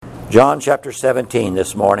John chapter 17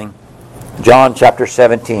 this morning. John chapter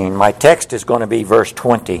 17. My text is going to be verse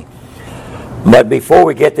 20. But before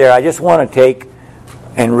we get there, I just want to take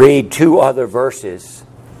and read two other verses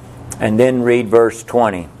and then read verse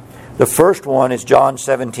 20. The first one is John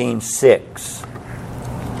 17:6.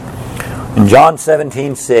 In John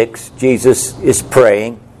 17:6, Jesus is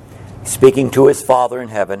praying, speaking to His Father in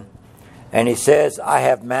heaven, and He says, I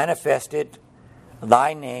have manifested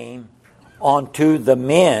Thy name unto the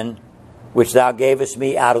men which Thou gavest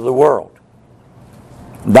me out of the world.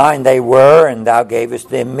 Thine they were, and Thou gavest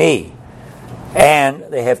them me, and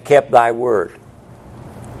they have kept Thy word.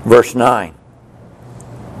 Verse 9.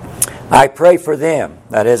 I pray for them.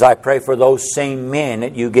 That is, I pray for those same men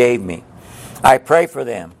that You gave me. I pray for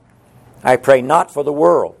them. I pray not for the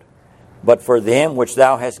world, but for them which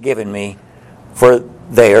Thou hast given me, for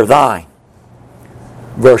they are Thine.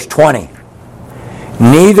 Verse 20.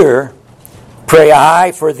 Neither pray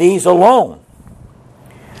I for these alone,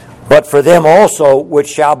 but for them also which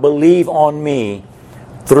shall believe on me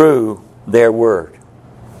through their word.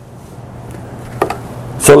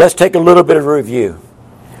 So let's take a little bit of a review.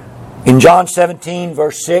 In John 17,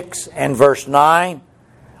 verse 6 and verse 9,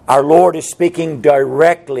 our Lord is speaking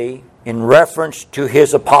directly in reference to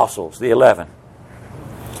His apostles, the 11.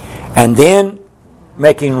 And then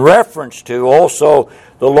making reference to also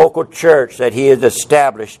the local church that He has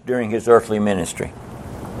established during His earthly ministry.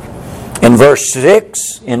 In verse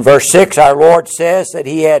 6, our Lord says that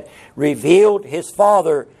He had revealed His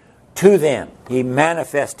Father to them. He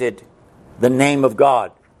manifested the name of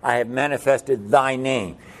God. I have manifested Thy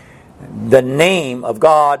name. The name of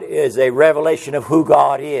God is a revelation of who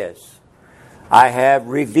God is. I have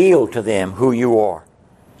revealed to them who You are.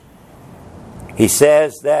 He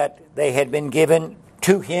says that they had been given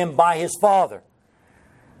to Him by His Father.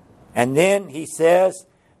 And then He says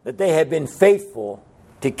that they had been faithful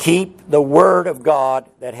to keep the Word of God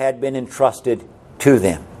that had been entrusted to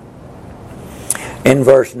them. In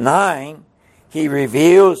verse 9, He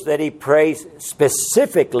reveals that He prays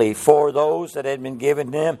specifically for those that had been given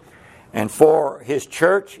them and for His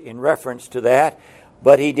church in reference to that.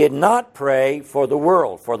 But He did not pray for the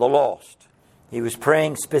world, for the lost. He was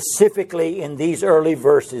praying specifically in these early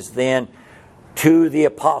verses then to the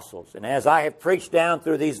apostles. And as I have preached down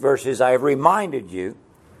through these verses, I have reminded you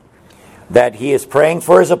that He is praying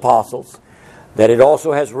for His apostles, that it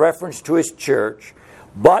also has reference to His church,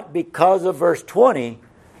 but because of verse 20,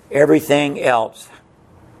 everything else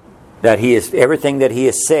everything that He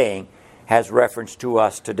is saying has reference to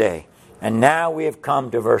us today. And now we have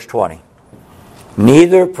come to verse 20.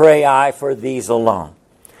 Neither pray I for these alone,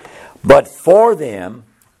 but for them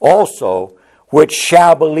also which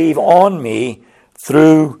shall believe on me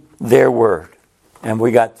through their word. And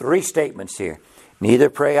we got three statements here. Neither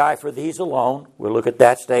pray I for these alone. We'll look at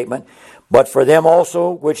that statement. But for them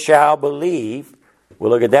also which shall believe.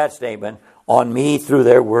 We'll look at that statement. On me through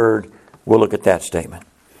their word. We'll look at that statement.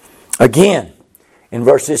 Again, in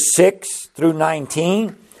verses 6 through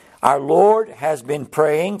 19, our Lord has been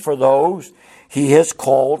praying for those He has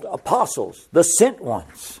called apostles, the sent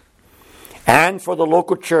ones, and for the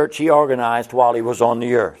local church He organized while He was on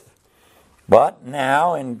the earth. But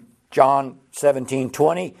now in John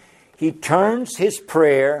 17:20, He turns His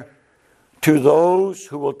prayer to those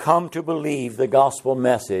who will come to believe the gospel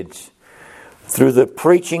message through the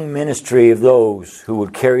preaching ministry of those who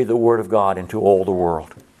would carry the Word of God into all the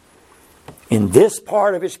world. In this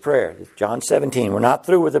part of His prayer, John 17, we're not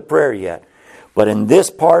through with the prayer yet, but in this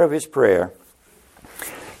part of His prayer,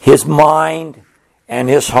 His mind and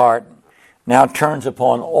His heart now turns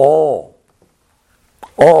upon all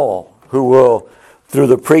who will, through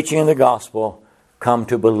the preaching of the gospel, come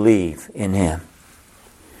to believe in Him.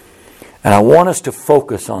 And I want us to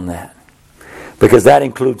focus on that, because that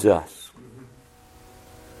includes us.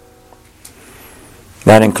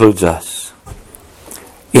 That includes us.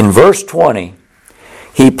 In verse 20,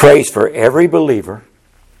 He prays for every believer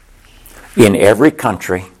in every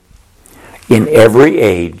country, in every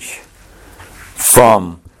age,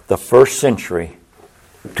 from the first century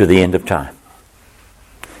to the end of time.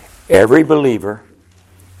 Every believer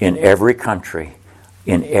in every country,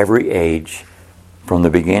 in every age, from the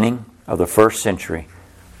beginning of the first century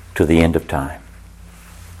to the end of time.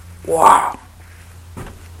 Wow!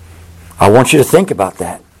 I want you to think about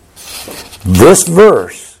that. This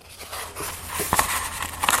verse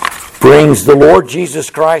brings the Lord Jesus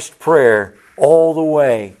Christ's prayer all the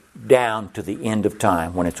way down to the end of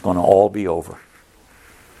time, when it's going to all be over.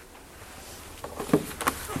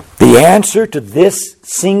 The answer to this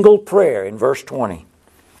single prayer in verse 20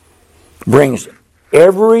 brings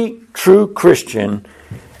every true Christian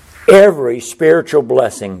every spiritual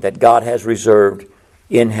blessing that God has reserved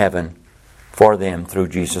in heaven for them through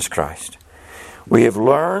Jesus Christ. We have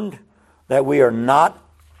learned that we are not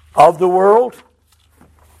of the world,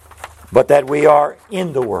 but that we are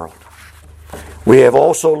in the world. We have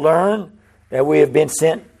also learned that we have been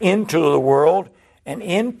sent into the world and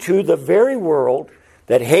into the very world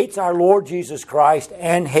that hates our Lord Jesus Christ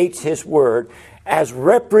and hates His Word as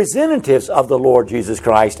representatives of the Lord Jesus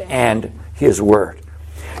Christ and His Word.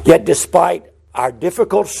 Yet despite our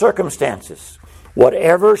difficult circumstances,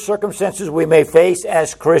 whatever circumstances we may face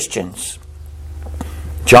as Christians,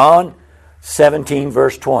 John 17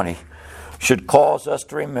 verse 20 should cause us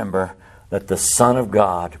to remember that the Son of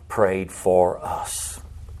God prayed for us.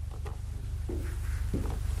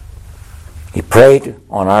 He prayed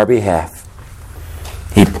on our behalf.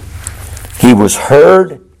 He was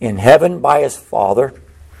heard in heaven by His Father.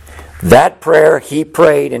 That prayer He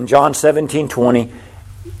prayed in John 17:20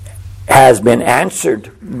 has been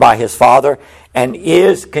answered by His Father and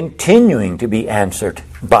is continuing to be answered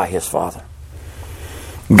by His Father.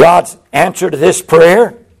 God's answer to this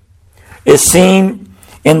prayer is seen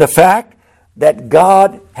in the fact that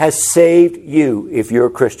God has saved you if you're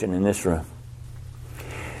a Christian in this room.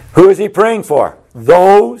 Who is He praying for?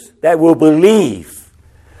 Those that will believe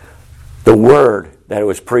the Word that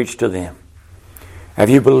was preached to them. Have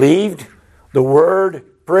you believed the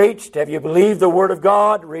Word preached? Have you believed the Word of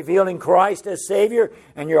God revealing Christ as Savior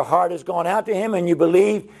and your heart has gone out to Him and you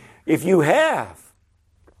believe? If you have,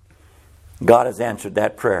 God has answered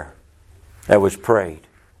that prayer that was prayed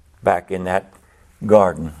back in that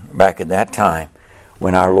garden, back at that time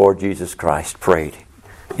when our Lord Jesus Christ prayed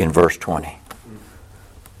in verse 20.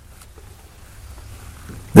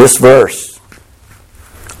 This verse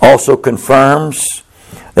also confirms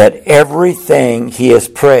that everything He has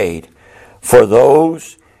prayed for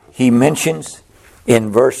those He mentions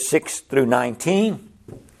in verse 6 through 19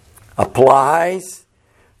 applies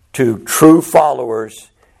to true followers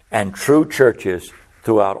and true churches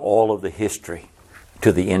throughout all of the history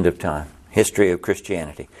to the end of time, history of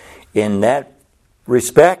Christianity. In that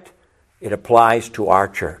respect, it applies to our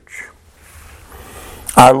church.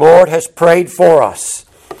 Our Lord has prayed for us,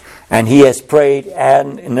 and He has prayed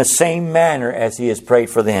in the same manner as He has prayed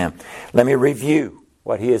for them. Let me review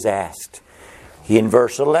what He has asked. In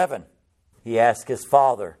verse 11, He asked His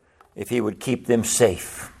Father if He would keep them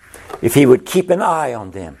safe, if He would keep an eye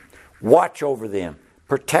on them, watch over them,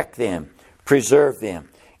 protect them, preserve them.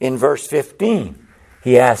 In verse 15,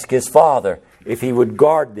 He asked His Father if He would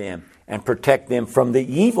guard them and protect them from the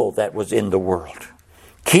evil that was in the world.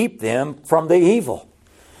 Keep them from the evil.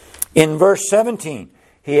 In verse 17,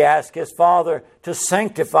 He asked His Father to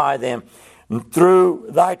sanctify them through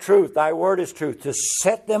Thy truth. Thy word is truth. To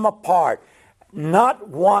set them apart. Not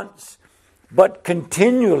once, but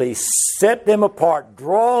continually set them apart,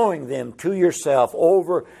 drawing them to Yourself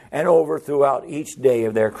over and over throughout each day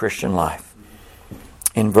of their Christian life.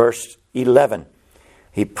 In verse 11,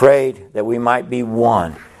 He prayed that we might be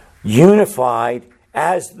one, unified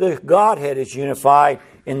as the Godhead is unified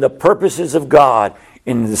in the purposes of God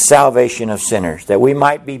in the salvation of sinners, that we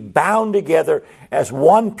might be bound together as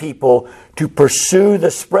one people to pursue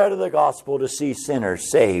the spread of the gospel to see sinners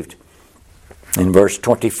saved. In verse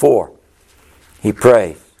 24, He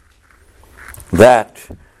prays that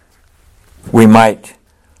we might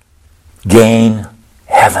gain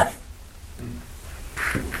heaven.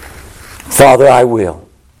 Father, I will.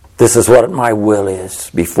 This is what my will is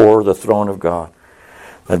before the throne of God.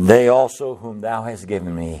 That they also whom Thou hast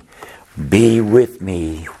given me be with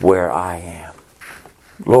me where I am.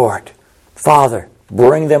 Lord, Father,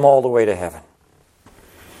 bring them all the way to heaven.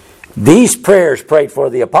 These prayers prayed for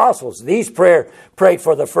the apostles. These prayers prayed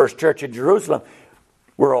for the first church in Jerusalem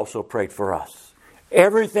were also prayed for us.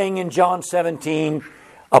 Everything in John 17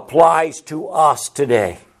 applies to us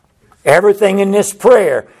today. Everything in this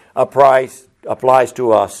prayer applies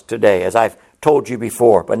to us today, as I've told you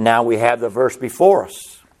before. But now we have the verse before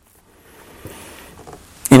us.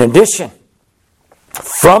 In addition,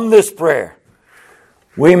 from this prayer,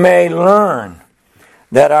 we may learn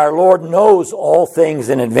that our Lord knows all things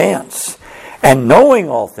in advance. And knowing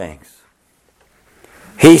all things,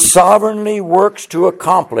 He sovereignly works to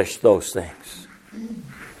accomplish those things.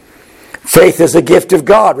 Faith is a gift of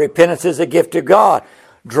God. Repentance is a gift of God.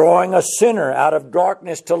 Drawing a sinner out of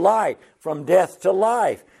darkness to light, from death to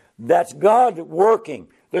life. That's God working.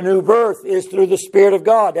 The new birth is through the Spirit of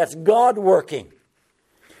God. That's God working.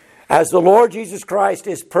 As the Lord Jesus Christ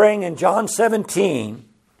is praying in John 17,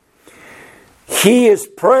 He is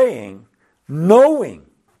praying knowing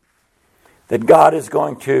that God is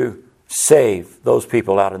going to save those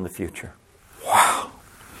people out in the future. Wow.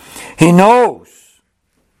 He knows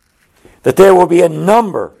that there will be a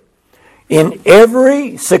number in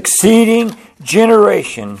every succeeding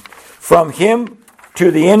generation from him to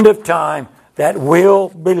the end of time that will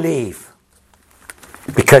believe.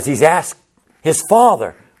 Because he's asked his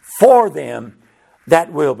Father for them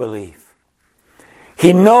that will believe.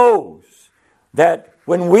 He knows that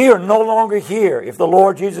when we are no longer here, if the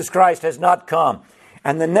Lord Jesus Christ has not come,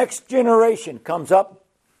 and the next generation comes up,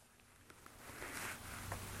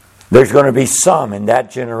 there's going to be some in that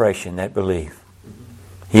generation that believe.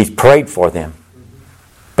 He's prayed for them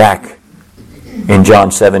back in John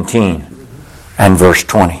 17 and verse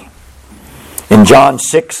 20. In John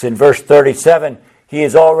 6 and verse 37, he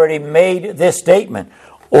has already made this statement.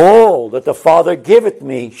 All that the Father giveth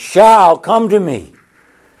me shall come to me,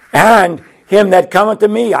 and him that cometh to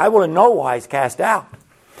me I will in no wise cast out.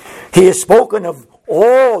 He has spoken of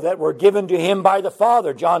all that were given to him by the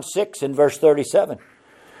Father, John 6 and verse 37.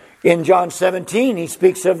 In John 17, he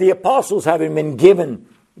speaks of the apostles having been given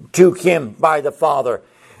to him by the Father.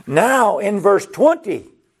 Now, in verse 20,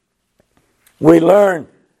 we learn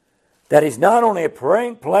that he's not only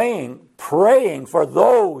praying for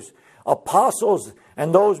those apostles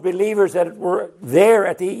and those believers that were there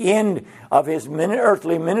at the end of his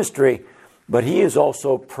earthly ministry, but he is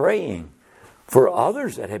also praying for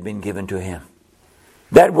others that have been given to him,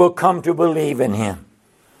 that will come to believe in him.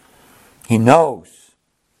 He knows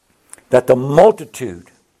that the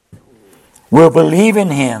multitude will believe in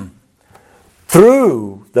him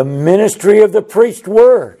through the ministry of the preached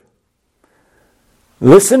word.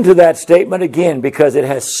 Listen to that statement again, because it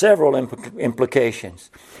has several implications.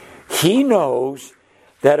 He knows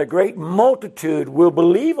that a great multitude will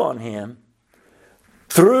believe on him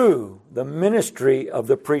through the ministry of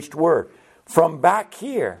the preached word. From back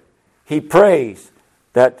here, he prays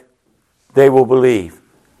that they will believe.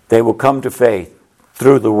 They will come to faith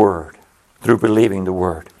through the word, through believing the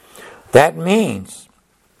word. That means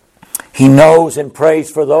he knows and prays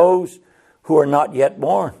for those who are not yet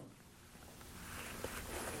born,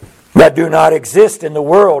 that do not exist in the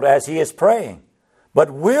world as he is praying, but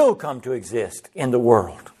will come to exist in the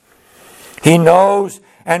world. He knows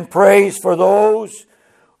and prays for those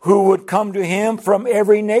who would come to him from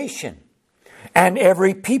every nation and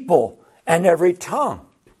every people and every tongue.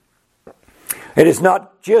 It is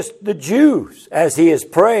not just the Jews, as he is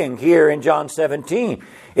praying here in John 17.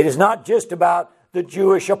 It is not just about the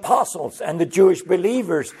Jewish apostles and the Jewish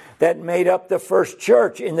believers that made up the first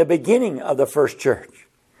church in the beginning of the first church.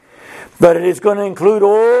 But it is going to include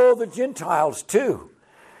all the Gentiles too.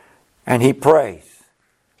 And he prays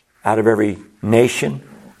out of every nation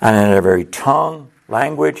and out of every tongue,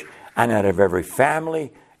 language, and out of every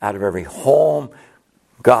family, out of every home.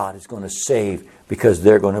 God is going to save because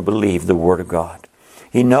they're going to believe the Word of God.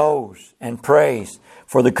 He knows and prays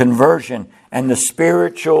for the conversion and the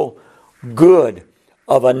spiritual good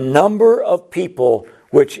of a number of people,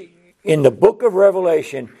 which in the book of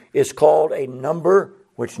Revelation is called a number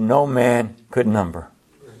which no man could number.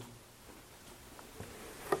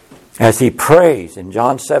 As he prays in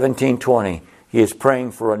John 17:20, he is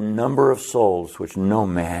praying for a number of souls which no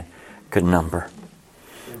man could number.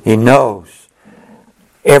 He knows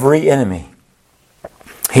every enemy.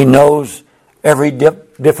 He knows every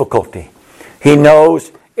difficulty. He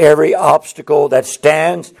knows every obstacle that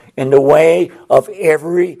stands in the way of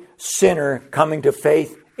every sinner coming to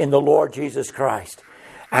faith in the Lord Jesus Christ.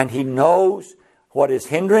 And he knows what is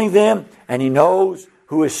hindering them, and he knows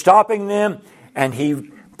who is stopping them, and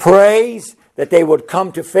he prays that they would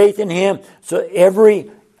come to faith in him. So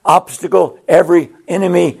every obstacle, every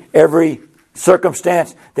enemy, every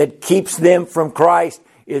circumstance that keeps them from Christ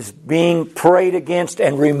is being prayed against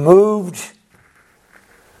and removed,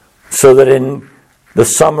 so that in the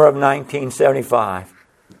summer of 1975,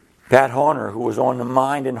 Pat Horner, who was on the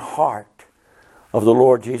mind and heart of the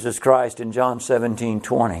Lord Jesus Christ in John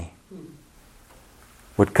 17:20,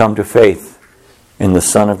 would come to faith in the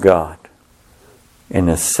Son of God in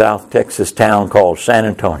a South Texas town called San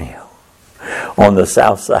Antonio, on the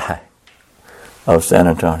south side of San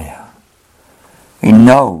Antonio. He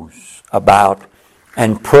knows about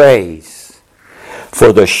and prays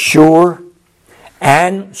for the sure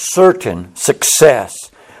and certain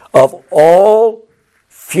success of all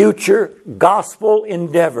future gospel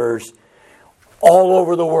endeavors all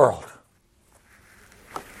over the world.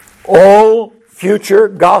 All future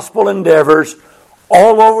gospel endeavors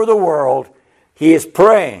all over the world, he is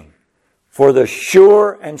praying for the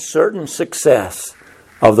sure and certain success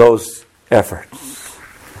of those efforts.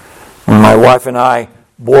 When my wife and I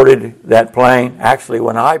boarded that plane, actually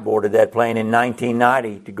when I boarded that plane in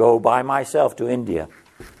 1990 to go by myself to India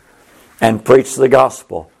and preach the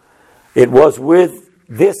gospel, It was with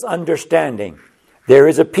this understanding. There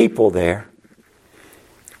is a people there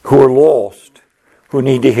who are lost, who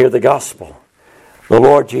need to hear the gospel. The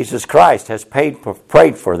Lord Jesus Christ has prayed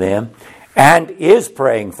for them and is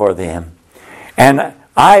praying for them. And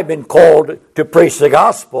I've been called to preach the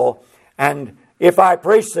gospel, and if I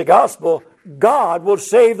preach the gospel, God will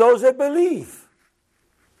save those that believe.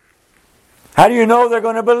 How do you know they're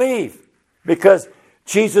going to believe? Because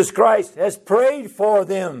Jesus Christ has prayed for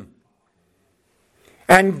them.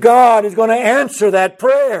 And God is going to answer that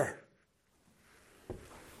prayer.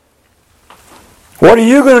 What are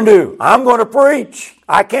you going to do? I'm going to preach.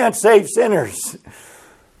 I can't save sinners.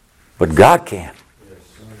 But God can.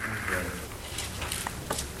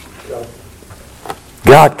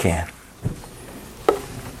 God can.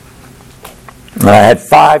 And I had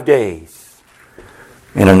 5 days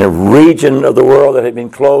in a region of the world that had been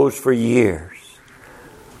closed for years.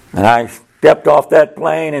 And I stepped off that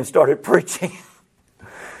plane and started preaching.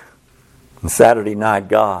 And Saturday night,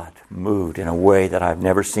 God moved in a way that I've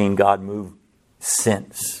never seen God move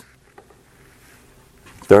since.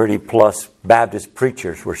 30 plus Baptist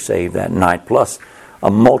preachers were saved that night, plus a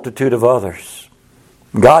multitude of others.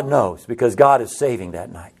 God knows, because God is saving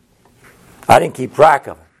that night. I didn't keep track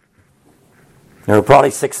of it. There were probably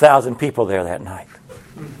 6,000 people there that night.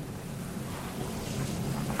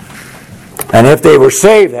 And if they were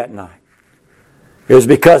saved that night, it was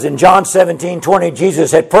because in John 17:20,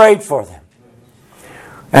 Jesus had prayed for them.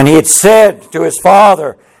 And He had said to His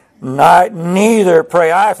Father, neither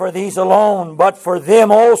pray I for these alone, but for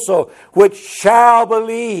them also which shall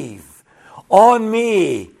believe on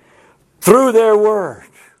me through their word.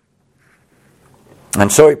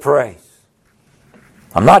 And so He prays.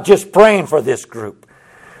 I'm not just praying for this group,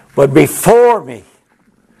 but before me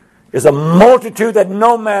is a multitude that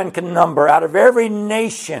no man can number out of every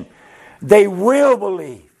nation. They will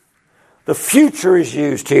believe. The future is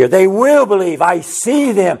used here. They will believe. I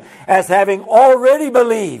see them as having already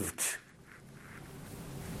believed.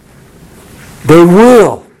 They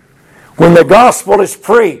will. When the gospel is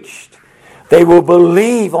preached, they will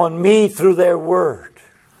believe on me through their word.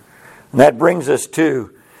 And that brings us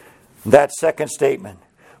to that second statement.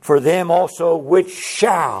 For them also which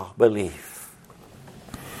shall believe.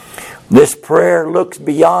 This prayer looks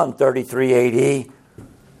beyond 33 AD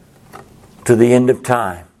to the end of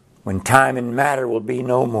time, when time and matter will be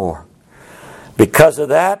no more. Because of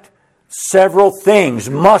that, several things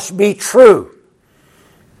must be true.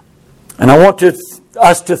 And I want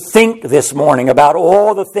us to think this morning about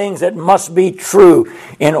all the things that must be true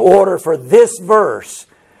in order for this verse,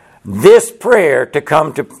 this prayer to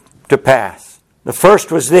come to pass. The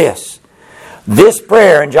first was this. This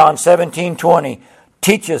prayer in John 17:20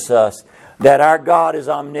 teaches us that our God is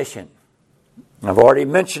omniscient. I've already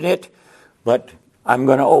mentioned it, but I'm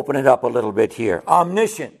going to open it up a little bit here.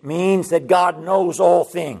 Omniscient means that God knows all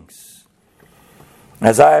things.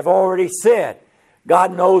 As I have already said,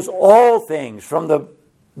 God knows all things from the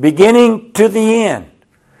beginning to the end.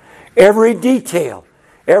 Every detail,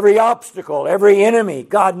 every obstacle, every enemy,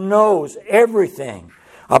 God knows everything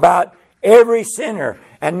about every sinner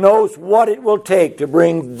and knows what it will take to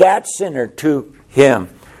bring that sinner to Him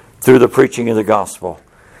through the preaching of the gospel.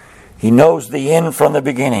 He knows the end from the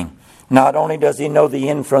beginning. Not only does He know the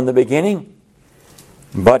end from the beginning,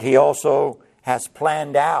 but He also has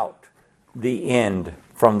planned out the end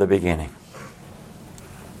from the beginning.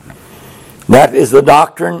 That is the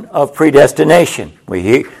doctrine of predestination.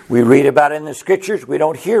 We read about it in the Scriptures. We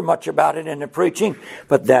don't hear much about it in the preaching,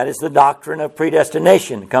 but that is the doctrine of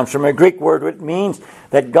predestination. It comes from a Greek word which means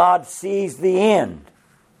that God sees the end.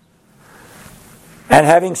 And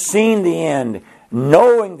having seen the end,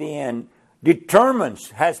 knowing the end,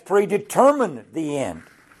 has predetermined the end.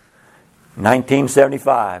 In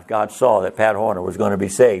 1975, God saw that Pat Horner was going to be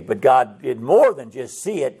saved. But God did more than just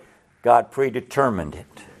see it. God predetermined it.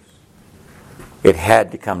 It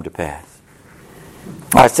had to come to pass.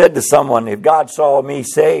 I said to someone, if God saw me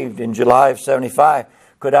saved in July of 75,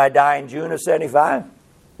 could I die in June of 75?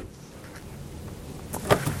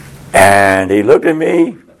 And he looked at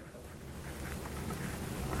me.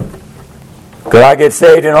 Could I get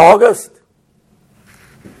saved in August?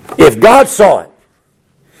 If God saw it.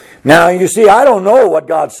 Now, you see, I don't know what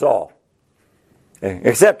God saw,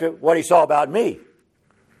 except what He saw about me.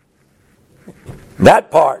 That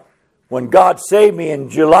part. When God saved me in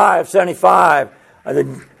July of 75,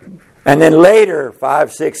 and then later,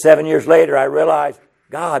 5, 6, 7 years later, I realized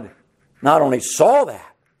God not only saw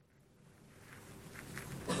that,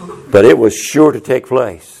 but it was sure to take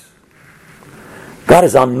place. God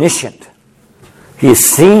is omniscient. He has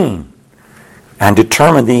seen and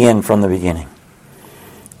determined the end from the beginning.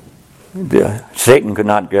 Satan could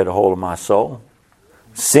not get a hold of my soul.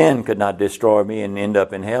 Sin could not destroy me and end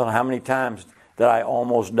up in hell. How many times did I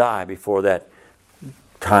almost die before that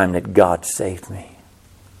time that God saved me?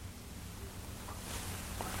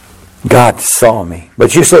 God saw me.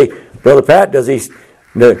 But you say, Brother Pat, does he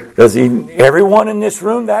everyone in this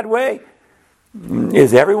room that way?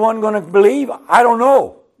 Is everyone going to believe? I don't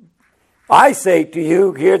know. I say to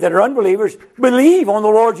you here that are unbelievers, believe on the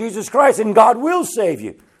Lord Jesus Christ and God will save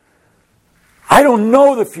you. I don't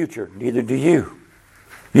know the future, neither do you.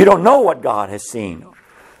 You don't know what God has seen.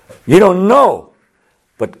 You don't know,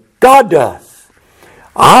 but God does.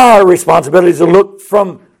 Our responsibility is to look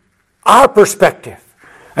from our perspective.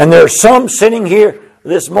 And there are some sitting here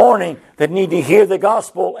this morning that need to hear the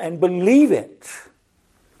gospel and believe it.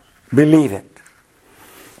 Believe it.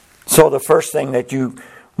 So the first thing that you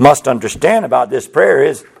must understand about this prayer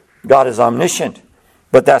is God is omniscient.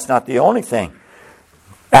 But that's not the only thing.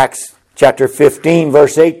 Acts chapter 15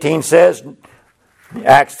 verse 18 says,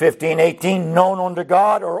 Acts 15:18, known unto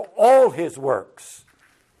God are all His works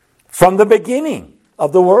from the beginning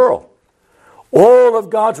of the world. All of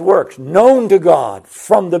God's works known to God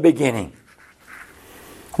from the beginning.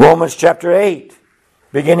 Romans chapter 8,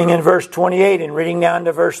 beginning in verse 28 and reading down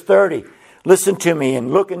to verse 30. Listen to me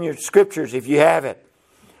and look in your scriptures if you have it.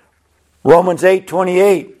 Romans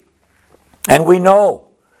 8:28. And we know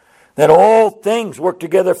that all things work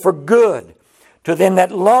together for good to them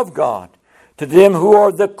that love God, to them who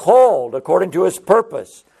are the called according to His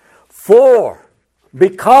purpose. For,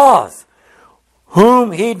 because,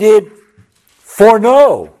 whom He did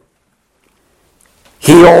foreknow,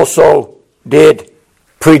 He also did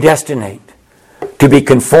predestinate to be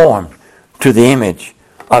conformed to the image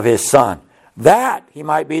of His Son, that He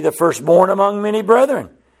might be the firstborn among many brethren.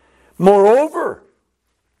 Moreover,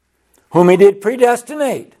 whom He did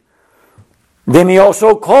predestinate, them He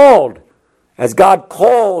also called, as God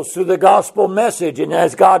calls through the gospel message and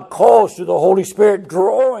as God calls through the Holy Spirit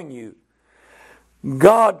drawing you.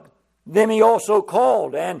 Them He also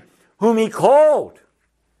called, and whom He called,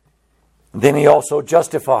 them He also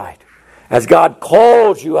justified. As God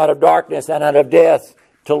calls you out of darkness and out of death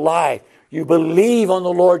to life, you believe on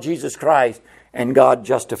the Lord Jesus Christ, and God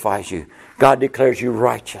justifies you. God declares you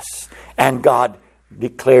righteous, and God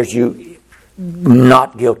declares you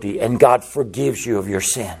not guilty, and God forgives you of your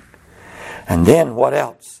sin. And then what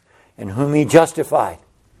else? And whom He justified,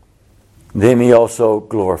 them He also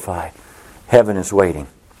glorified. Heaven is waiting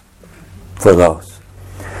for those.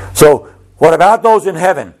 So, what about those in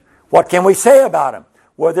heaven? What can we say about them?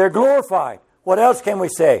 Well, they're glorified. What else can we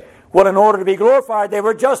say? Well, in order to be glorified, they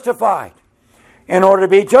were justified. In order to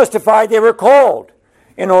be justified, they were called.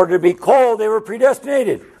 In order to be called, they were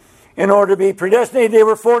predestinated. In order to be predestinated, they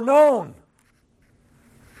were foreknown.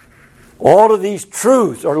 All of these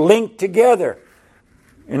truths are linked together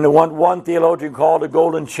in the one theologian called the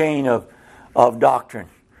golden chain of doctrine,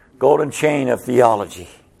 golden chain of theology.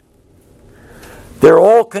 They're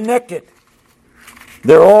all connected.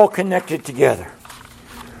 They're all connected together.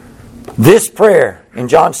 This prayer in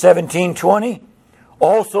John 17:20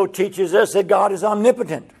 also teaches us that God is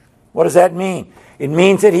omnipotent. What does that mean? It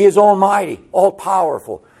means that He is almighty,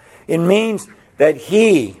 all-powerful. It means that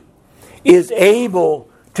He is able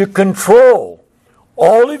to control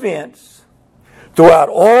all events throughout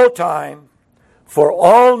all time for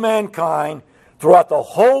all mankind throughout the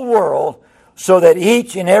whole world, so that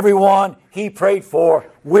each and every one He prayed for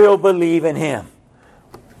will believe in Him.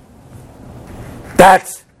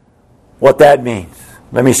 That's what that means.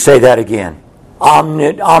 Let me say that again.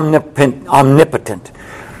 Omnipotent.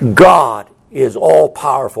 God is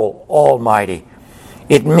all-powerful, almighty.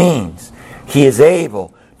 It means He is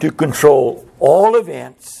able to control all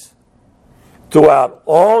events throughout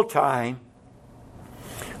all time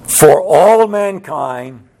for all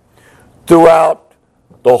mankind throughout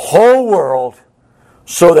the whole world,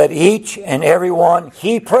 so that each and every one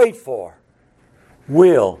He prayed for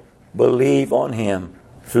will believe on Him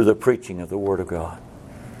through the preaching of the Word of God.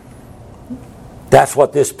 That's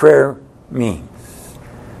what this prayer means.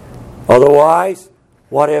 Otherwise,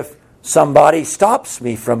 what if somebody stops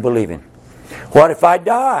me from believing? What if I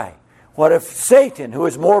die? What if Satan, who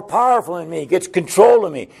is more powerful than me, gets control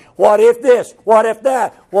of me? What if this? What if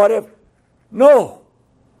that? What if... No.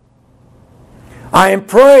 I am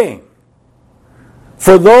praying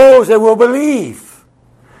for those that will believe.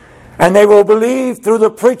 And they will believe through the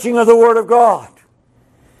preaching of the Word of God.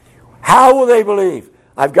 How will they believe?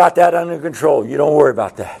 I've got that under control. You don't worry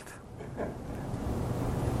about that.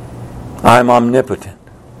 I'm omnipotent.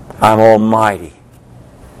 I'm almighty.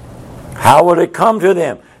 How will it come to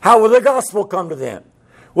them? How will the gospel come to them?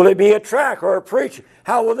 Will it be a tract or a preacher?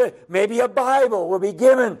 How will it? Maybe a Bible will be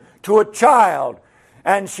given to a child,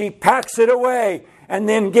 and she packs it away and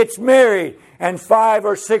then gets married, and 5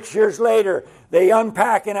 or 6 years later they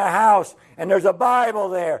unpack in a house and there's a Bible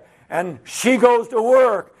there, and she goes to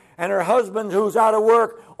work, and her husband, who's out of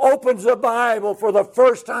work, opens the Bible for the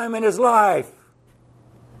first time in his life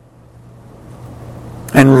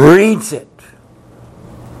and reads it.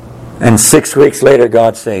 And 6 weeks later,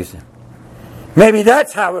 God saves him. Maybe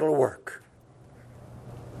that's how it'll work.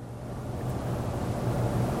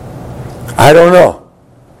 I don't know.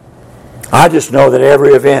 I just know that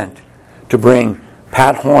every event to bring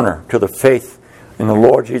Pat Horner to the faith in the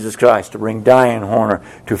Lord Jesus Christ, to bring Diane Horner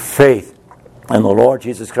to faith in the Lord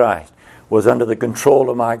Jesus Christ, was under the control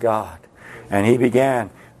of my God. And He began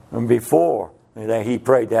before that. He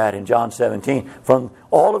prayed that in John 17. From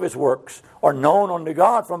all of His works are known unto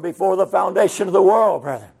God from before the foundation of the world,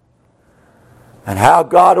 brethren. And how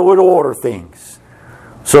God would order things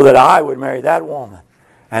so that I would marry that woman.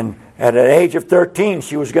 And at the age of 13,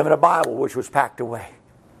 she was given a Bible which was packed away.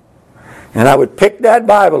 And I would pick that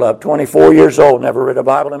Bible up, 24 years old, never read a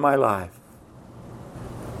Bible in my life.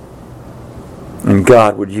 And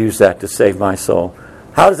God would use that to save my soul.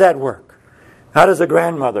 How does that work? How does a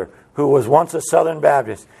grandmother who was once a Southern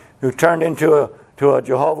Baptist, who turned into a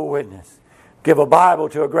Jehovah's Witness, give a Bible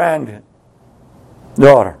to a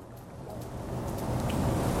granddaughter?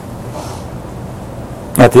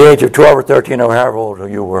 At the age of 12 or 13 or however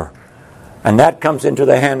old you were. And that comes into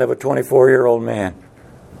the hand of a 24-year-old man.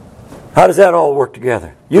 How does that all work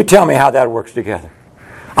together? You tell me how that works together.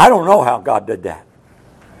 I don't know how God did that.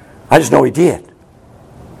 I just know He did.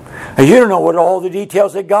 And you don't know what all the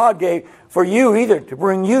details that God gave for you either to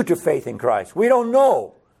bring you to faith in Christ. We don't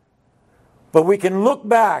know. But we can look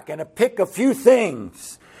back and pick a few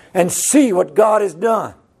things and see what God has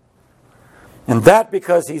done. And that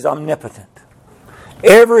because He's omnipotent.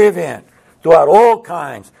 Every event, throughout all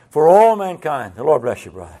kinds, for all mankind. The Lord bless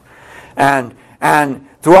you, brother. And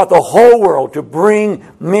throughout the whole world to bring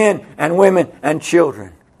men and women and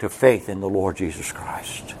children to faith in the Lord Jesus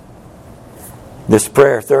Christ. This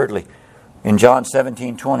prayer, thirdly, in John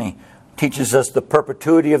 17:20, teaches us the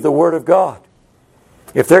perpetuity of the Word of God.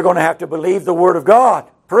 If they're going to have to believe the Word of God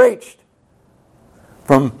preached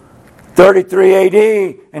from 33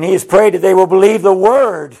 AD, and He has prayed that they will believe the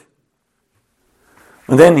Word,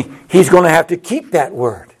 and then He's going to have to keep that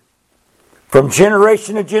Word. From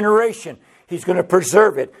generation to generation, He's going to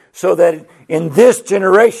preserve it so that in this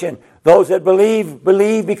generation, those that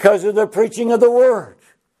believe because of the preaching of the Word.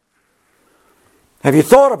 Have you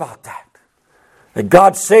thought about that? That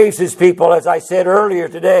God saves His people, as I said earlier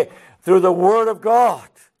today, through the Word of God.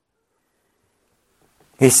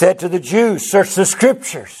 He said to the Jews, search the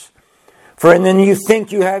Scriptures, for in them you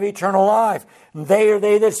think you have eternal life. And they are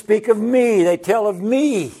they that speak of me. They tell of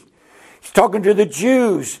me. He's talking to the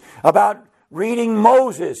Jews about reading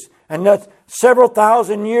Moses, and that's several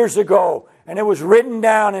thousand years ago. And it was written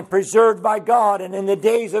down and preserved by God. And in the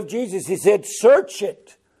days of Jesus, He said, search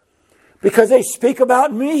it, because they speak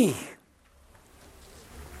about me.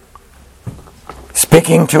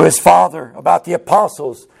 Speaking to His Father about the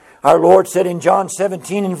apostles, our Lord said in John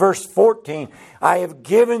 17 and verse 14, I have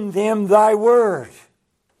given them thy word.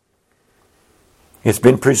 It's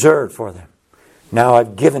been preserved for them. Now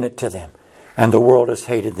I've given it to them, and the world has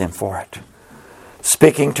hated them for it.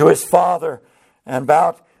 Speaking to His Father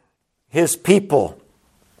about His people,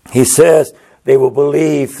 He says they will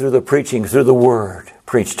believe through the preaching, through the word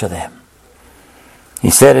preached to them. He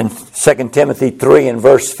said in 2 Timothy 3 and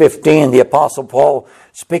verse 15, the Apostle Paul,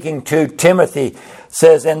 speaking to Timothy,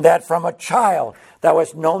 says, and that from a child thou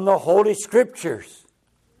hast known the Holy Scriptures,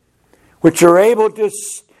 which are able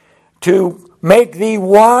to make thee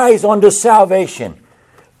wise unto salvation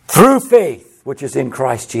through faith, which is in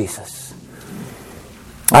Christ Jesus.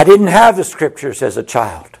 I didn't have the Scriptures as a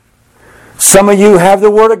child. Some of you have the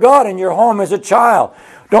Word of God in your home as a child.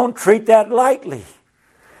 Don't treat that lightly.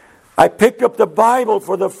 I picked up the Bible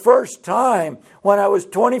for the first time when I was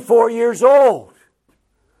 24 years old.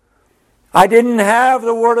 I didn't have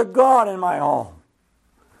the Word of God in my home.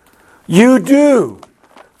 You do.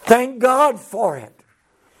 Thank God for it.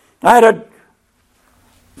 I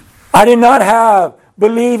did not have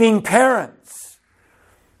believing parents.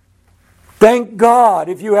 Thank God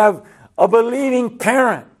if you have a believing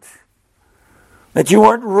parent, that you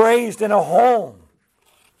weren't raised in a home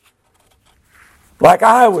like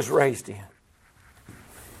I was raised in.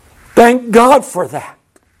 Thank God for that.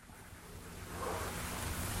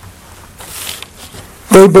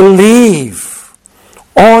 They believe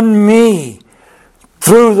on me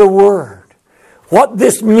through the Word. What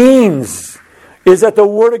this means is that the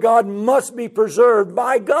Word of God must be preserved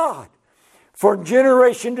by God for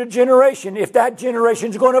generation to generation if that generation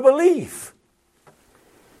is going to believe.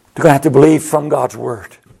 They're going to have to believe from God's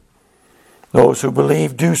Word. Those who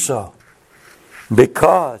believe do so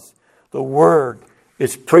because the Word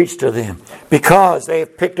is preached to them, because they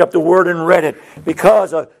have picked up the Word and read it,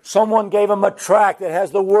 because someone gave them a tract that has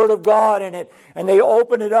the Word of God in it, and they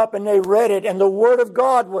opened it up and they read it, and the Word of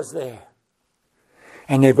God was there.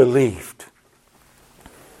 And they believed.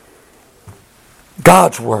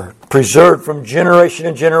 God's Word, preserved from generation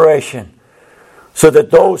to generation, so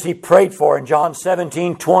that those He prayed for in John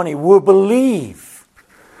 17:20 will believe,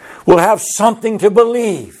 will have something to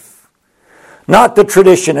believe. Not the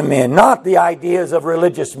tradition of men, not the ideas of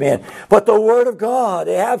religious men, but the Word of God.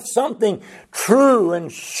 They have something true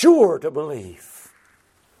and sure to believe.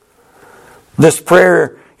 This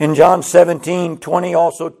prayer in John 17:20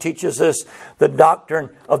 also teaches us the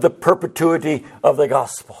doctrine of the perpetuity of the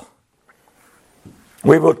gospel.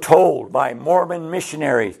 We were told by Mormon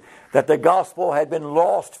missionaries that the gospel had been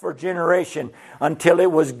lost for generation until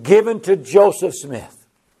it was given to Joseph Smith.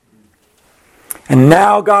 And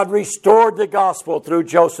now God restored the gospel through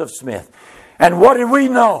Joseph Smith. And what did we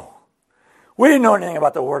know? We didn't know anything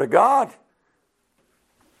about the Word of God.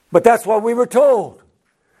 But that's what we were told.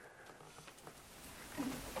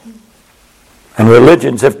 And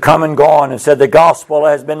religions have come and gone and said the gospel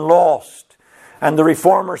has been lost. And the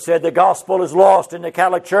Reformer said the gospel is lost in the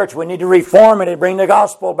Catholic Church. We need to reform it and bring the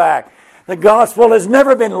gospel back. The gospel has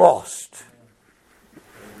never been lost.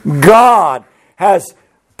 God has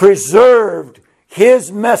preserved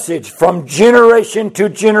His message from generation to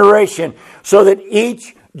generation so that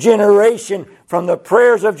each generation from the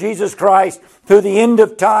prayers of Jesus Christ through the end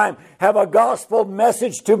of time have a gospel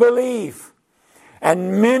message to believe.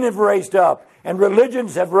 And men have raised up. And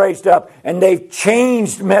religions have raised up, and they've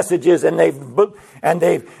changed messages, and they've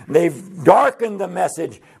darkened the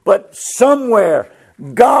message. But somewhere,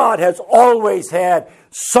 God has always had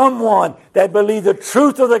someone that believed the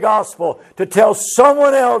truth of the gospel to tell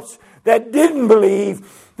someone else that didn't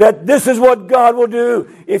believe that this is what God will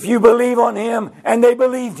do if you believe on Him, and they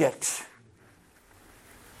believed it.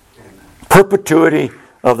 Perpetuity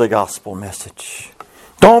of the gospel message.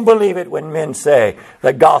 Don't believe it when men say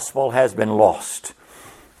the gospel has been lost.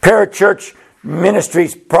 Parachurch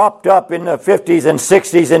ministries propped up in the 50s and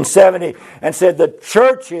 60s and 70s and said the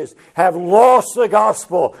churches have lost the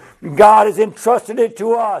gospel. God has entrusted it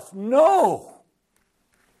to us. No.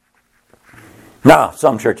 Now,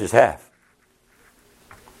 some churches have.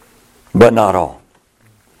 But not all.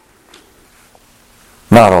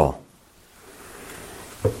 Not all.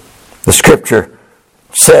 The Scripture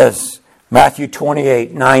says, Matthew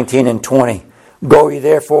 28:19 and 20. Go ye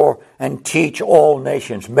therefore and teach all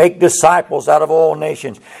nations. Make disciples out of all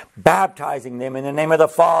nations, baptizing them in the name of the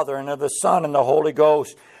Father and of the Son and the Holy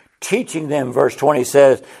Ghost. Teaching them, verse 20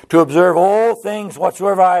 says, to observe all things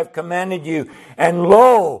whatsoever I have commanded you. And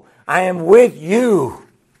lo, I am with you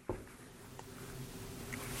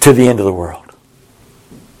to the end of the world.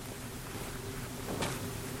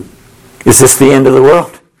 Is this the end of the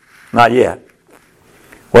world? Not yet.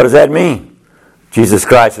 What does that mean? Jesus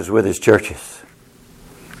Christ is with His churches.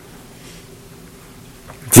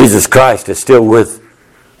 Jesus Christ is still with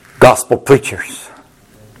gospel preachers.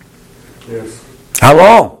 Yes. How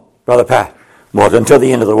long, Brother Pat? Well, until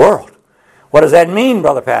the end of the world. What does that mean,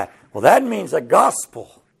 Brother Pat? Well, that means the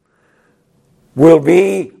gospel will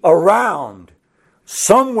be around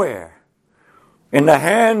somewhere in the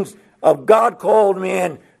hands of God-called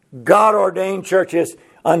men, God-ordained churches,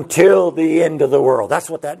 until the end of the world. That's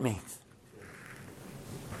what that means.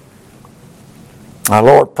 Our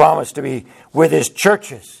Lord promised to be with His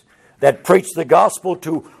churches that preach the gospel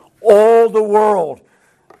to all the world,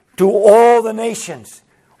 to all the nations,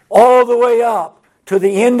 all the way up to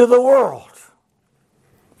the end of the world,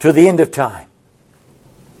 to the end of time.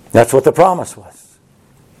 That's what the promise was.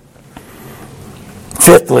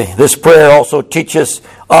 Fifthly, this prayer also teaches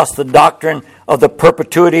us the doctrine of the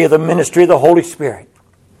perpetuity of the ministry of the Holy Spirit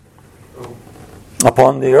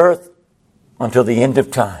upon the earth until the end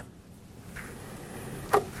of time.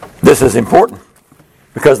 This is important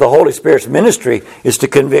because the Holy Spirit's ministry is to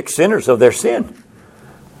convict sinners of their sin,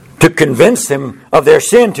 to convince them of their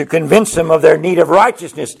sin, to convince them of their need of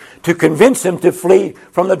righteousness, to convince them to flee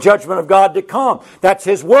from the judgment of God to come. That's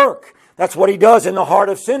His work. That's what He does in the heart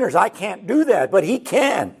of sinners. I can't do that, but He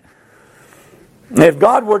can. And if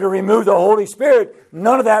God were to remove the Holy Spirit,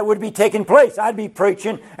 none of that would be taking place. I'd be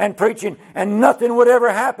preaching, and nothing would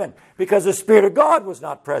ever happen because the Spirit of God was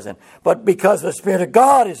not present. But because the Spirit of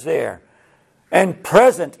God is there and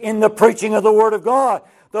present in the preaching of the Word of God,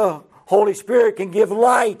 the Holy Spirit can give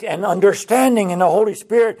light and understanding, and the Holy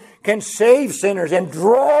Spirit can save sinners and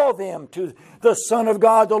draw them to the Son of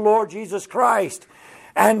God, the Lord Jesus Christ,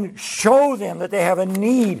 and show them that they have a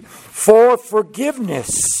need for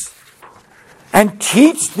forgiveness, and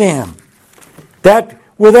teach them that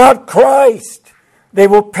without Christ they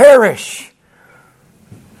will perish.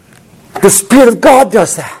 The Spirit of God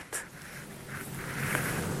does that.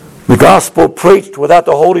 The gospel preached without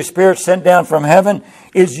the Holy Spirit sent down from heaven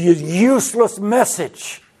is a useless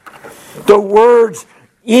message. The words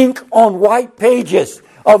ink on white pages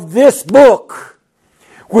of this book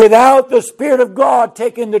without the Spirit of God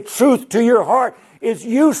taking the truth to your heart is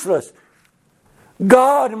useless.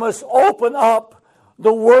 God must open up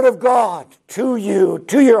the Word of God to you,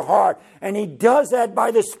 to your heart. And He does that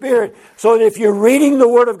by the Spirit. So that if you're reading the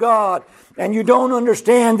Word of God and you don't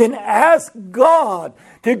understand, then ask God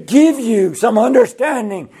to give you some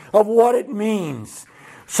understanding of what it means,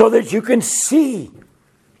 so that you can see,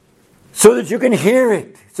 so that you can hear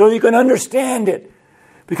it, so that you can understand it.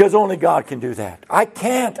 Because only God can do that. I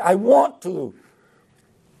can't. I want to.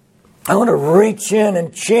 I want to reach in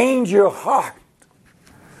and change your heart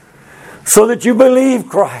so that you believe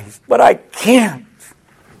Christ. But I can't.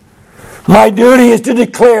 My duty is to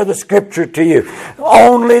declare the Scripture to you.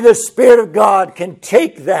 Only the Spirit of God can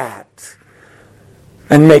take that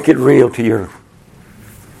and make it real to you.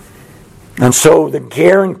 And so the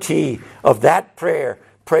guarantee of that prayer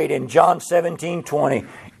prayed in John 17:20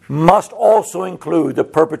 must also include the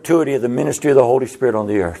perpetuity of the ministry of the Holy Spirit on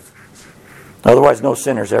the earth. Otherwise, no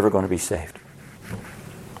sinner is ever going to be saved.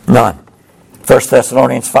 None. 1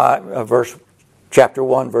 Thessalonians 5, chapter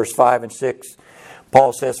 1, verse 5 and 6.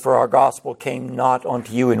 Paul says, "For our gospel came not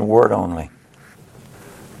unto you in word only,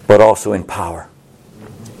 but also in power."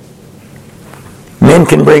 Men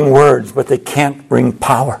can bring words, but they can't bring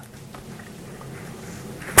power.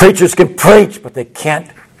 Preachers can preach, but they can't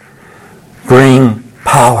bring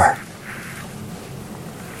power.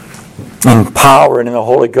 In power and in the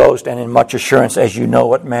Holy Ghost and in much assurance, as you know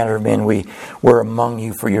what manner of men we were among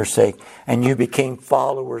you for your sake. And you became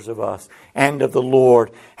followers of us and of the Lord,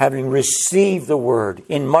 having received the word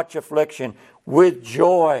in much affliction with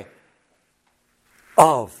joy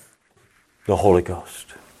of the Holy Ghost.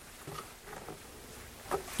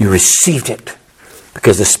 You received it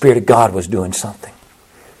because the Spirit of God was doing something.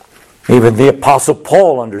 Even the Apostle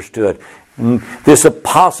Paul understood. And this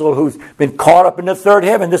apostle who's been caught up in the third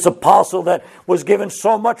heaven, this apostle that was given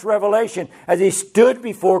so much revelation as he stood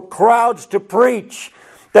before crowds to preach,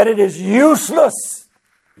 that it is useless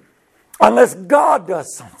unless God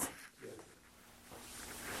does something.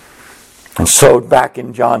 And so back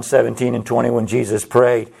in John 17 and 20, when Jesus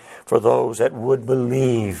prayed for those that would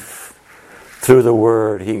believe through the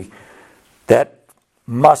Word, that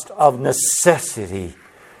must of necessity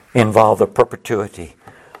involve the perpetuity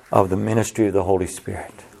of the ministry of the Holy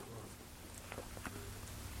Spirit.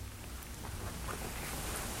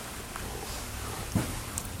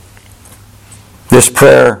 This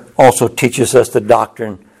prayer also teaches us the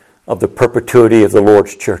doctrine of the perpetuity of the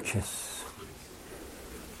Lord's churches.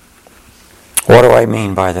 What do I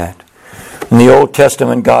mean by that? In the Old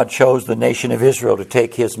Testament, God chose the nation of Israel to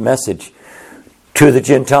take His message to the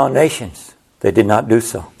Gentile nations. They did not do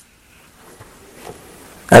so.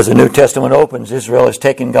 As the New Testament opens, Israel has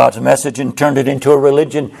taken God's message and turned it into a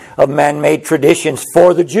religion of man-made traditions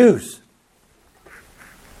for the Jews.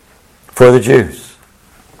 For the Jews.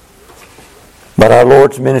 But our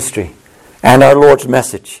Lord's ministry and our Lord's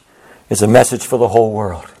message is a message for the whole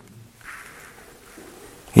world.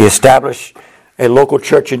 He established a local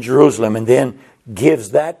church in Jerusalem and then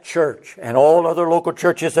gives that church and all other local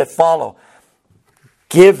churches that follow,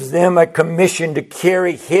 gives them a commission to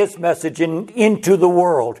carry His message into the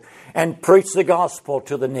world and preach the gospel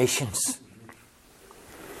to the nations.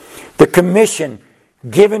 The commission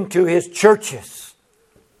given to His churches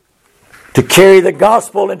to carry the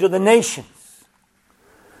gospel into the nations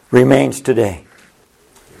remains today.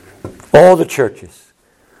 All the churches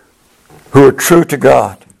who are true to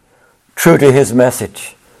God, true to His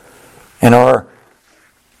message, and are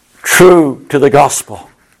true to the gospel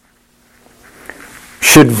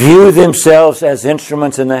should view themselves as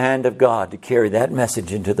instruments in the hand of God to carry that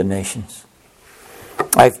message into the nations.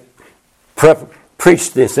 I've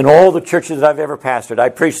preached this in all the churches that I've ever pastored. I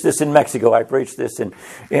preached this in Mexico. I preached this in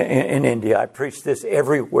India. I preach this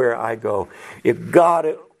everywhere I go. If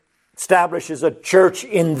God establishes a church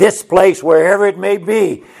in this place, wherever it may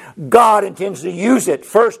be, God intends to use it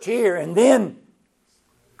first here and then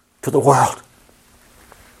to the world.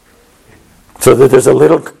 So that there's a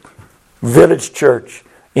little village church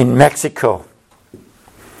in Mexico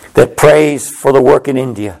that prays for the work in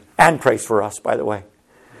India and prays for us, by the way.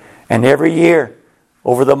 And every year,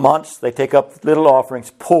 over the months, they take up little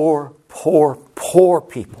offerings. Poor, poor, poor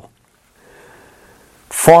people.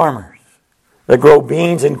 Farmers that grow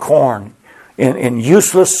beans and corn in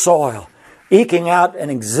useless soil, eking out an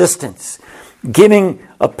existence, giving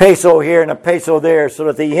a peso here and a peso there, so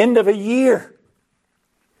that at the end of the year,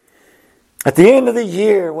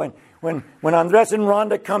 when Andres and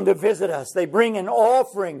Rhonda come to visit us, they bring an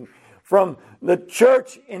offering from the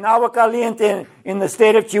church in Agua Caliente in the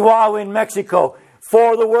state of Chihuahua in Mexico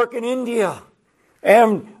for the work in India.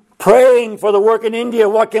 And praying for the work in India.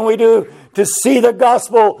 What can we do to see the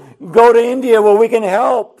gospel go to India where we can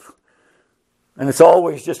help? And it's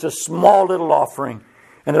always just a small little offering.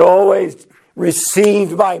 And it always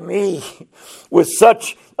received by me with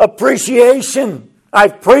such appreciation.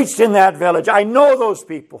 I've preached in that village. I know those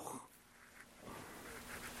people.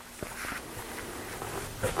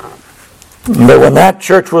 But when that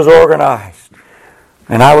church was organized,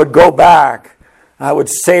 and I would go back, I would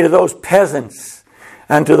say to those peasants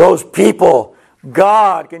and to those people,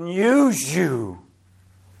 God can use you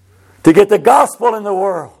to get the gospel in the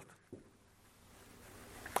world.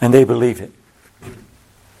 And they believe it.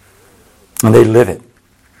 And they live it.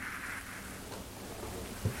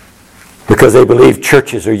 Because they believe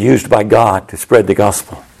churches are used by God to spread the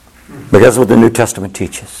gospel. But that's what the New Testament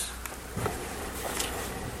teaches.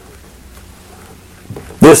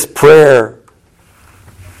 This prayer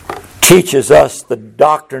teaches us the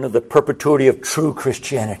doctrine of the perpetuity of true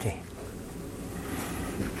Christianity.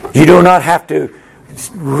 You do not have to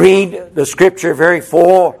read the Scripture very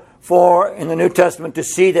far in the New Testament to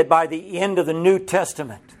see that by the end of the New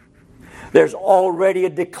Testament, there's already a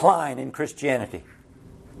decline in Christianity.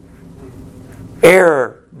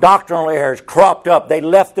 Doctrinal errors cropped up. They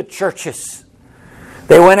left the churches.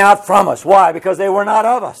 They went out from us. Why? Because they were not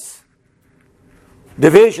of us.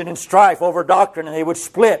 Division and strife over doctrine, and they would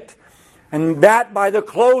split. And that by the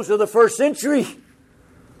close of the first century.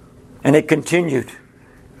 And it continued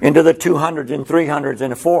into the 200s and 300s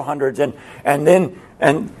and 400s. And then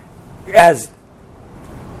as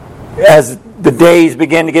the days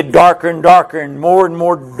began to get darker and darker and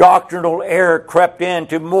more doctrinal error crept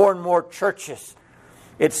into more and more churches,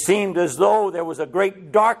 it seemed as though there was a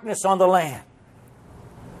great darkness on the land.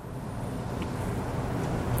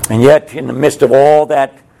 And yet, in the midst of all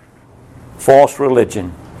that false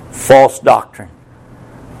religion, false doctrine,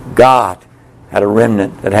 God had a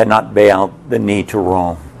remnant that had not bowed the knee to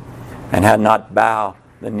Rome and had not bowed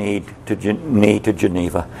the knee to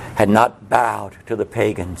Geneva, had not bowed to the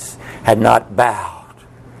pagans, had not bowed.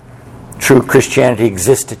 True Christianity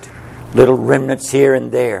existed. Little remnants here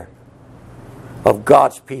and there of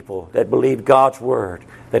God's people that believed God's Word,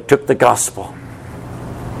 that took the gospel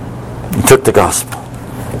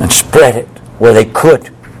and spread it where they could,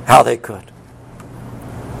 how they could.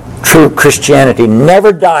 True Christianity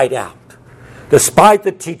never died out, despite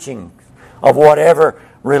the teaching of whatever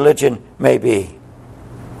religion may be.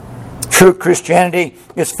 True Christianity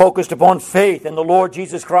is focused upon faith in the Lord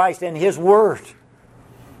Jesus Christ and His Word.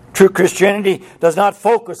 True Christianity does not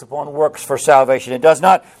focus upon works for salvation. It does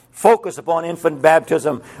not focus upon infant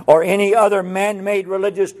baptism or any other man-made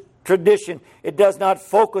religious tradition. It does not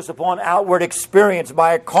focus upon outward experience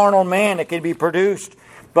by a carnal man that can be produced,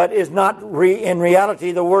 but is not in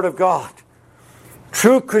reality the Word of God.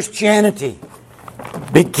 True Christianity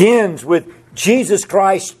begins with Jesus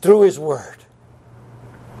Christ through His Word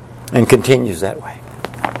and continues that way.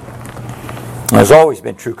 There's always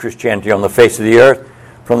been true Christianity on the face of the earth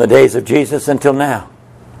from the days of Jesus until now.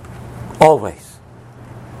 Always.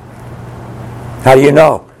 How do you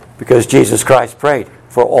know? Because Jesus Christ prayed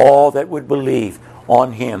for all that would believe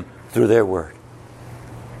on Him through their Word.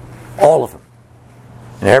 All of them.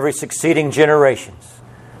 And every succeeding generations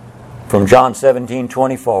from John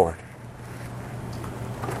 17:20 forward.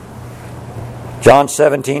 John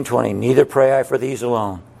 17:20, neither pray I for these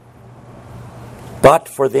alone, but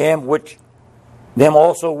for them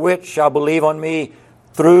also which shall believe on me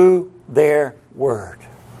through their word.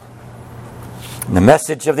 And the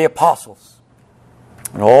message of the apostles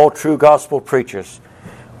and all true gospel preachers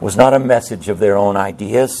was not a message of their own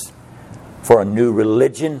ideas for a new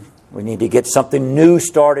religion. We need to get something new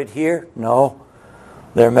started here. No.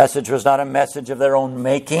 Their message was not a message of their own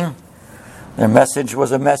making. Their message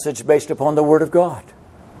was a message based upon the Word of God.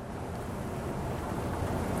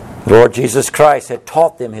 The Lord Jesus Christ had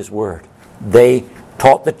taught them His Word. They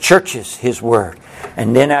taught the churches His Word.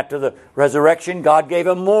 And then after the resurrection, God gave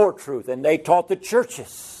them more truth, and they taught the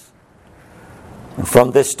churches. And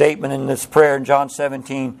from this statement in this prayer in John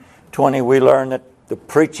 17:20, we learn that the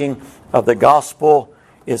preaching of the gospel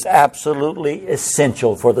is absolutely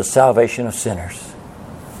essential for the salvation of sinners.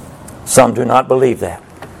 Some do not believe that.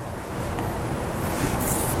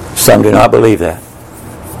 Some do not believe that.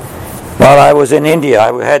 While I was in India,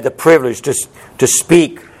 I had the privilege to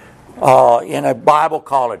speak in a Bible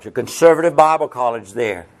college, a conservative Bible college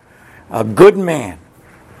there. A good man.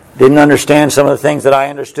 Didn't understand some of the things that I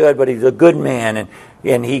understood, but he's a good man,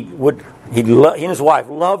 and he and his wife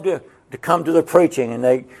loved to come to the preaching, and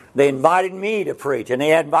they invited me to preach, and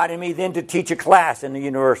they invited me then to teach a class in the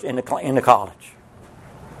university, in the college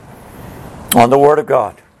on the Word of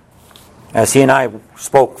God. As he and I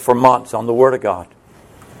spoke for months on the Word of God.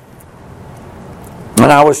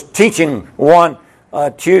 And I was teaching one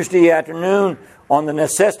Tuesday afternoon on the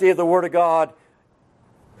necessity of the Word of God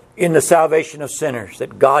in the salvation of sinners,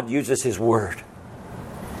 that God uses His Word.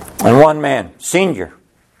 And one man, senior,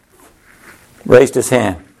 raised his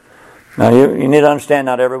hand. Now you need to understand,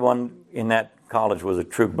 not everyone in that college was a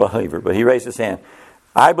true believer, but he raised his hand.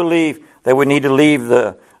 I believe that we need to leave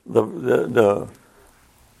the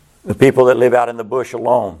people that live out in the bush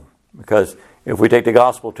alone, because if we take the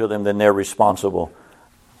gospel to them, then they're responsible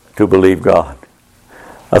to believe God.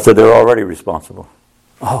 I said, they're already responsible.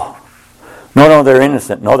 Oh, no, they're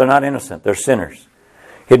innocent. No, they're not innocent. They're sinners.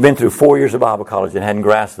 He'd been through 4 years of Bible college and hadn't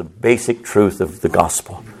grasped the basic truth of the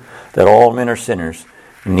gospel, that all men are sinners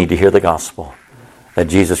and need to hear the gospel, that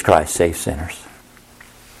Jesus Christ saves sinners.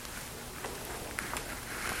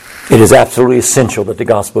 It is absolutely essential that the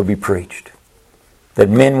gospel be preached, that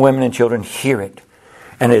men, women, and children hear it.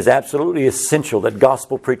 And it is absolutely essential that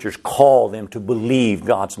gospel preachers call them to believe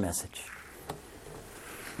God's message.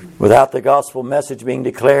 Without the gospel message being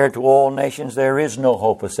declared to all nations, there is no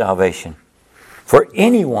hope of salvation for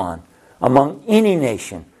anyone among any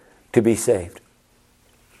nation to be saved.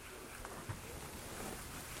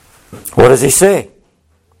 What does he say?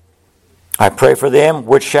 I pray for them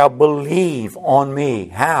which shall believe on me.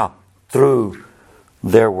 How? Through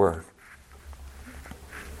their word.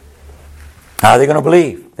 How are they going to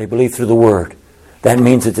believe? They believe through the Word. That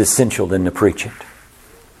means it's essential then to preach it.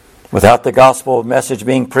 Without the gospel message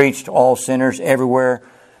being preached, all sinners everywhere,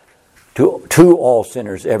 to all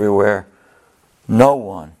sinners everywhere, no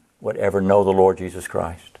one would ever know the Lord Jesus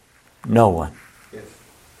Christ. No one. Yes.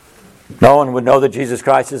 No one would know that Jesus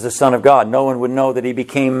Christ is the Son of God. No one would know that He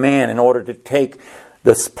became man in order to take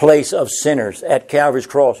the place of sinners at Calvary's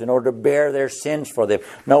cross in order to bear their sins for them.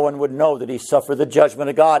 No one would know that He suffered the judgment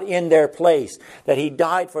of God in their place, that He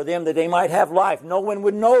died for them that they might have life. No one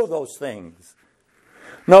would know those things.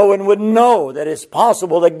 No one would know that it's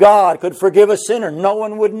possible that God could forgive a sinner. No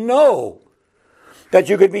one would know that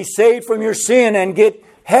you could be saved from your sin and get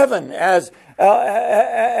heaven as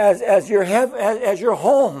your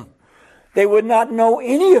home. They would not know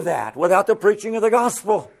any of that without the preaching of the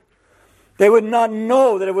gospel. They would not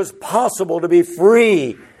know that it was possible to be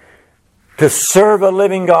free to serve a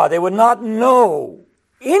living God. They would not know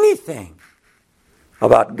anything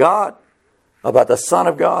about God, about the Son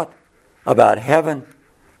of God, about heaven,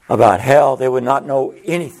 about hell. They would not know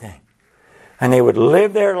anything. And they would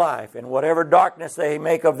live their life in whatever darkness they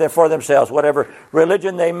make for themselves, whatever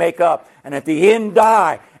religion they make up, and at the end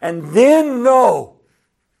die, and then know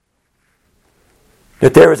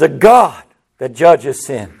that there is a God that judges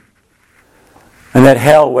sin. And that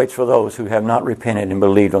hell waits for those who have not repented and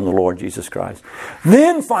believed on the Lord Jesus Christ.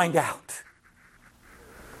 Then find out,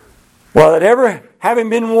 without ever having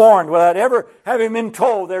been warned, without ever having been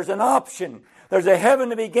told there's an option, there's a heaven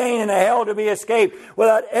to be gained and a hell to be escaped,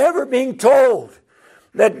 without ever being told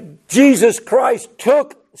that Jesus Christ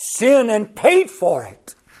took sin and paid for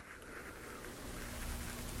it.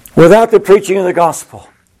 Without the preaching of the gospel,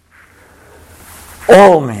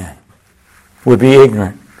 all men would be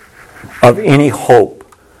ignorant of any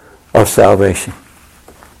hope of salvation.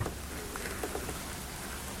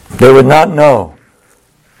 They would not know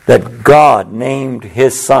that God named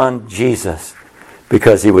His Son Jesus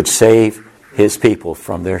because He would save His people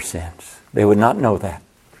from their sins. They would not know that.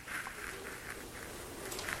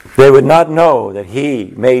 They would not know that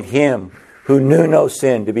He made Him who knew no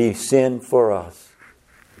sin to be sin for us,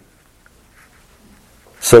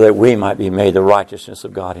 so that we might be made the righteousness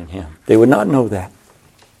of God in Him. They would not know that.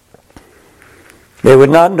 They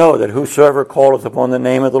would not know that whosoever calleth upon the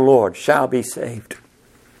name of the Lord shall be saved.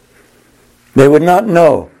 They would not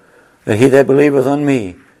know that he that believeth on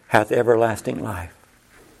me hath everlasting life.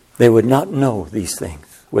 They would not know these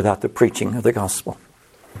things without the preaching of the gospel.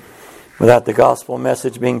 Without the gospel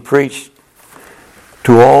message being preached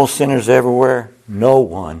to all sinners everywhere, no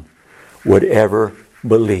one would ever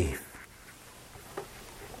believe.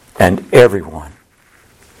 And everyone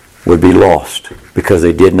would be lost because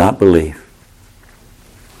they did not believe.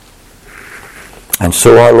 And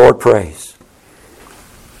so our Lord prays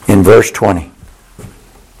in verse 20.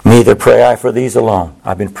 Neither pray I for these alone.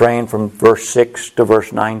 I've been praying from verse 6 to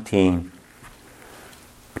verse 19,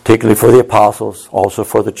 particularly for the apostles, also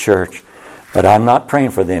for the church. But I'm not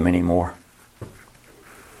praying for them anymore.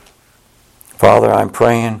 Father, I'm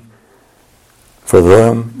praying for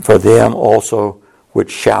them also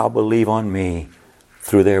which shall believe on me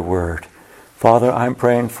through their word. Father, I'm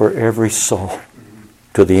praying for every soul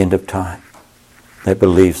to the end of time that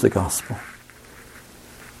believes the gospel.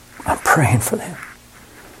 I'm praying for them,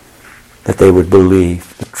 that they would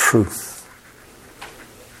believe the truth,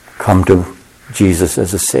 come to Jesus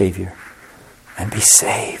as a Savior, and be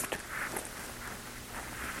saved.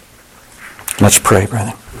 Let's pray,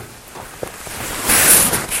 brethren.